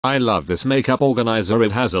I love this makeup organizer,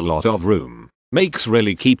 it has a lot of room. Makes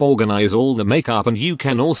really keep organize all the makeup and you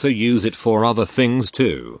can also use it for other things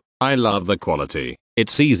too. I love the quality,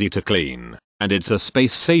 it's easy to clean, and it's a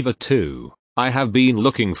space saver too. I have been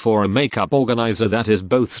looking for a makeup organizer that is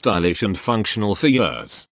both stylish and functional for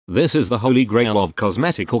years. This is the holy grail of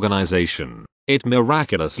cosmetic organization. It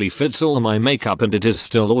miraculously fits all my makeup and it is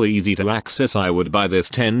still all easy to access. I would buy this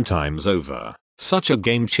 10 times over. Such a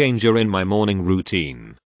game changer in my morning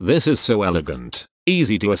routine. This is so elegant,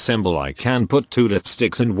 easy to assemble. I can put 2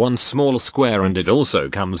 lipsticks in one small square and it also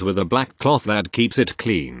comes with a black cloth that keeps it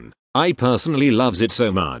clean. I personally loves it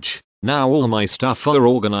so much. Now all my stuff are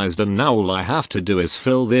organized and now all I have to do is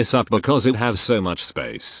fill this up because it has so much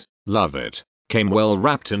space. Love it. Came well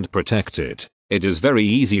wrapped and protected. It is very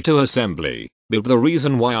easy to assembly, but the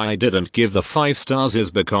reason why I didn't give the 5 stars is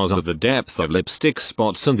because of the depth of lipstick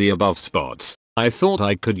spots and the above spots. I thought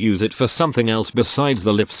I could use it for something else besides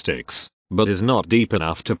the lipsticks, but is not deep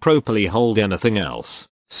enough to properly hold anything else.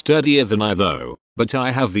 Sturdier than I though, but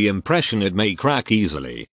I have the impression it may crack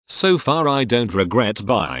easily. So far I don't regret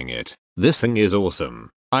buying it. This thing is awesome.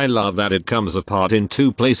 I love that it comes apart in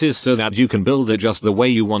 2 places so that you can build it just the way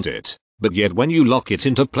you want it. But yet when you lock it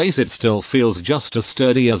into place it still feels just as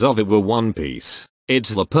sturdy as if it were one piece.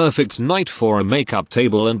 It's the perfect height for a makeup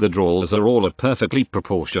table and the drawers are all perfectly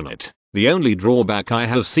proportionate. The only drawback I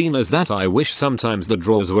have seen is that I wish sometimes the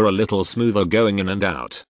drawers were a little smoother going in and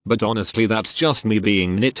out. But honestly that's just me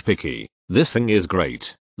being nitpicky. This thing is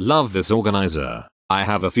great. Love this organizer. I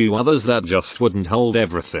have a few others that just wouldn't hold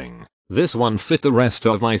everything. This one fit the rest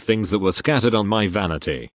of my things that were scattered on my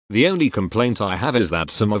vanity. The only complaint I have is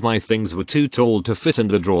that some of my things were too tall to fit in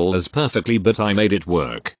the drawers perfectly, but I made it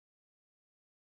work.